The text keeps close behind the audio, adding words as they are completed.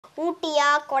ஊட்டியா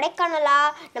கொடைக்கானலா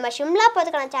நம்ம ஷிம்லா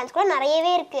போறதுக்கான சான்ஸ் கூட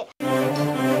நிறையவே இருக்கு.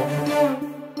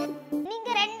 நீங்க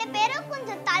ரெண்டு பேரும்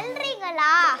கொஞ்சம்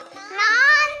தள்ளுறீங்களா?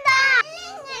 நான் தான்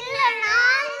இல்ல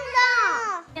நான் தான்.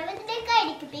 ரெவந்தேக்கா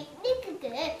இன்னைக்கு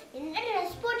பிக்னிக்கு என்ன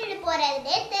ட்ரெஸ் போட்டுட்டு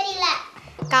போறதுனே தெரியல.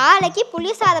 காலைக்கு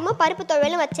புளி சாதமும் பருப்பு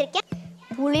துவையலும் வச்சிருக்கேன்.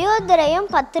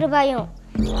 புளியோதரையும் 10 ரூபாயும்.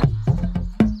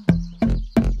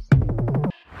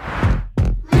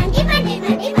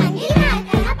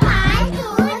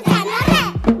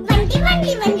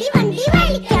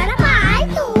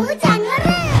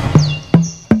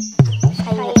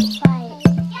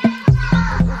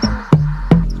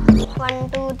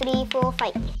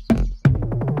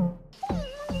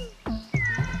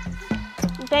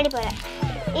 பின்னாடி போற.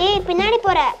 பின்னாடி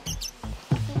போற.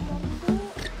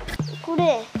 குடு.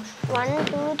 1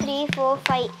 2 3 4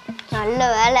 5. நல்ல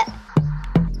வேலை.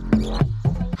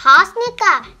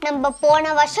 ஹாஸ்னிகா, நம்ம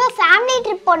போன வருஷம் ஃபேமிலி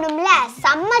ட்ரிப் போனோம்ல,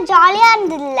 செம்ம ஜாலியா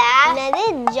இருந்ததுல்ல? என்னது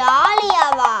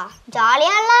ஜாலியாவா?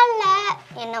 ஜாலியாலாம் இல்ல,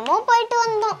 என்னமோ போயிட்டு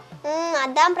வந்தோம்.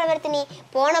 அதான் பிரவர்த்தினி,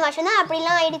 போன வருஷம் தான்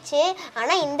அப்படிலாம் ஆயிடுச்சு.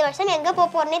 ஆனா இந்த வருஷம் எங்க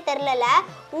போறோன்னே தெரியல.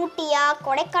 ஊட்டியா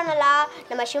கொடைக்கானலா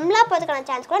நம்ம ஷிம்லா போறதுக்கான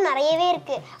சான்ஸ் கூட நிறையவே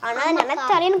இருக்கு. ஆனா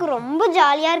நினைச்சாலே எனக்கு ரொம்ப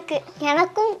ஜாலியா இருக்கு.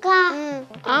 எனக்கும்க்கா.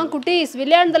 குட்டீஸ்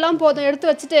விளையாண்டெல்லாம் போதும்,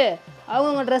 எடுத்து வச்சுட்டு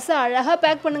அவங்கவுங்க ட்ரெஸ்ஸை அழகாக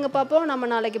பேக் பண்ணுங்க பாப்போம். நம்ம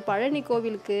நாளைக்கு பழனி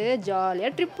கோவிலுக்கு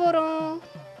ஜாலியாக ட்ரிப் போகிறோம்.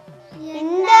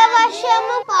 இந்த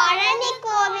வருஷமும் பழனி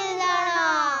கோவில் தானா?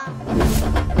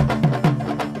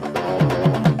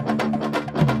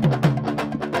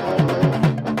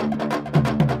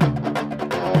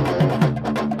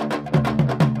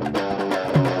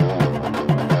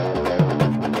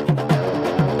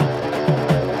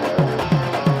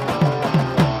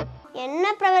 என்ன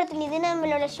பிரவர்த்தினி, இது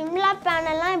நம்மளோட ஷிம்லா பிளான்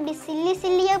எல்லாம் இப்படி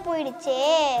சில்லியா போயிடுச்சே.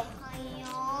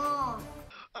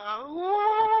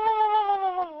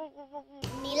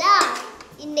 நிலா,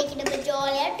 இன்னைக்கு நம்ம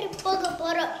ஜாலியா ட்ரிப் போக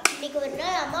போறோம். இன்னைக்கு ஒரு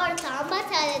நாள் அம்மாவோட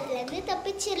சாம்பார் சாதத்துல இருந்து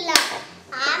தப்பிச்சிடலாம்.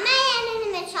 ஆமா,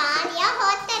 நம்ம ஜாலியா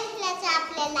ஹோட்டல்ல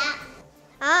சாப்பிடலாம்.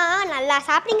 நல்லா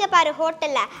சாப்பிட்டீங்க பாரு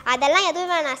ஹோட்டல்ல. அதெல்லாம்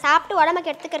எதுவும் வேணாம், சாப்பிட்டு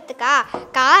உடம்புக்கு எடுத்துக்கிறதுக்கா.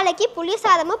 காலைக்கு புளி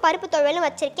சாதமும் பருப்பு துவையலும்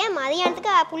வச்சிருக்கேன்.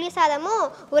 மதியானத்துக்கு புளி சாதமும்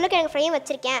உருளைக்கிழங்கு ஃப்ரையும்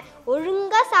வச்சிருக்கேன்.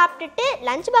 ஒழுங்கா சாப்பிட்டுட்டு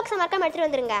லஞ்ச் பாக்ஸ் மறக்காம எடுத்துட்டு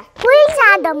வந்துருங்க. புளி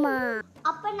சாதமா?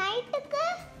 அப்ப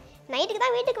நைட்டுக்கு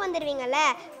தான் வீட்டுக்கு வந்துடுவீங்கல்ல.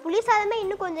 புளி சாதமே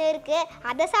இன்னும் கொஞ்சம் இருக்கு,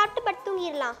 அதை சாப்பிட்டு படுத்து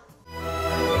தூங்கிடலாம்.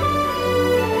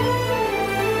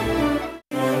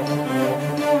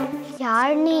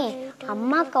 யாழ்னி,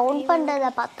 அம்மா கவுண்ட் பண்றத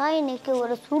பார்த்தா இன்னைக்கு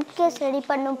ஒரு சூட்கேஸ் ரெடி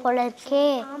பண்ணும் போல இருக்கே.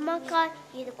 ஆமாக்கா,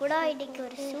 இது கூட இன்னைக்கு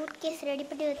ஒரு சூட்கேஸ் ரெடி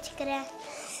பண்ணி வச்சுக்கிறேன்.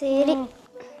 சரி,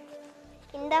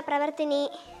 இந்தா பிரவர்த்தினி,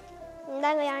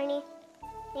 இந்தாங்க யாழினி,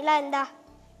 நிலா இந்தா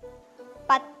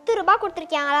 10 ரூபாய்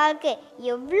கொடுத்துருக்கேன். ஆளாளுக்கு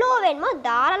எவ்வளோ வேணுமோ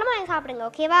தாராளமாக வாங்கி சாப்பிடுங்க.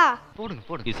 ஓகேவா?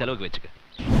 போடுங்க செலவுக்கு வச்சுக்க.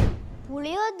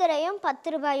 புளியோதரையும் 10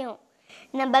 ரூபாயும்.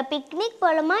 நம்ம பிக்னிக்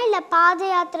போகலாமா இல்லை பாத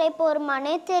யாத்திரை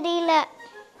போகிறோமானே தெரியல.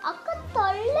 அக்கா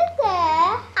தள்ளுங்க.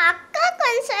 அக்கா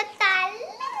கொஞ்சம்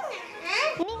தள்ளுங்க.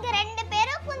 நீங்க ரெண்டு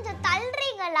பேரும் கொஞ்சம்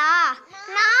தள்ளுறீங்களா?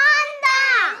 நான்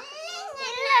தான்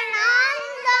இல்ல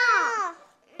நான் தான்.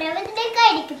 ரெவந்தேக்கா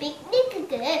இன்னைக்கு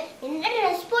பிக்னிக்கு என்ன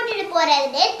ட்ரெஸ் போட்டுட்டு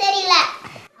போறதுனே தெரியல.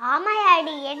 ஆமா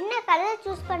யாடி, என்ன கலர்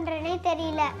சூஸ் பண்றேனே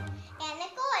தெரியல.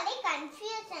 எனக்கு ஒரே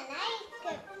கன்ஃபியூஷனா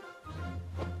இருக்கு.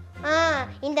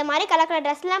 இந்த மாதிரி கலர்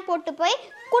ட்ரெஸ்லாம் போட்டு போய்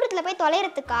கூட்டத்தில் போய்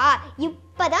தொலைகிறதுக்கா?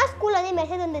 இப்போதான் ஸ்கூலில் வந்து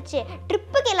மெசேஜ் வந்துச்சு,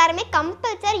 ட்ரிப்புக்கு எல்லாருமே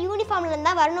கம்பல்சரி யூனிஃபார்ம்ல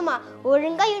இருந்தால் வரணுமா.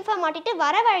 ஒழுங்காக யூனிஃபார்ம் மாட்டிட்டு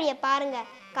வர வழியை பாருங்க.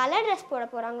 கலர் ட்ரெஸ் போட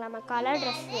போகிறாங்களாம்மா. Colour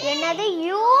dress. என்னது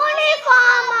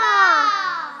யூனிஃபார்மா?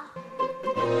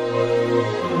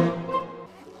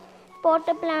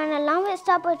 போட்ட பிளான் எல்லாம்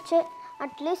வேஸ்ட்டாக போச்சு.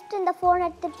 அட்லீஸ்ட் இந்த ஃபோன்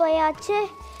எடுத்துட்டு போயாச்சு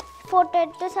ஃபோட்டோ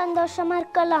எடுத்து சந்தோஷமா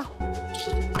இருக்கலாம்.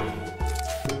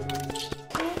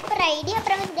 சூப்பர் ஐடியா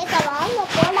பிரவீன், வாங்க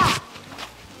போலாம்.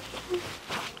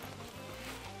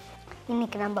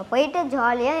 இன்னைக்கு நம்ம போயிட்டு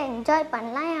ஜாலியாக என்ஜாய்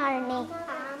பண்ணலாம் யாழினி.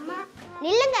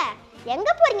 நில்லுங்க, எங்க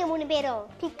போறீங்க 3 பேரும்?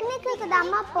 பிக்னிக்கு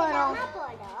தாம்மா போகிறோம்.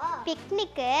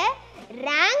 பிக்னிக்கு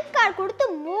ரேங்க் கார்டு கொடுத்து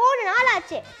 3 நாள்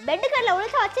ஆச்சு. பெட் கார்டில்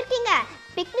ஒழுங்கா வச்சிருக்கீங்க.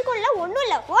 பிக்னிக் உள்ள ஒன்றும்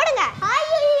இல்லை, ஓடுங்க.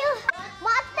 ஐயோ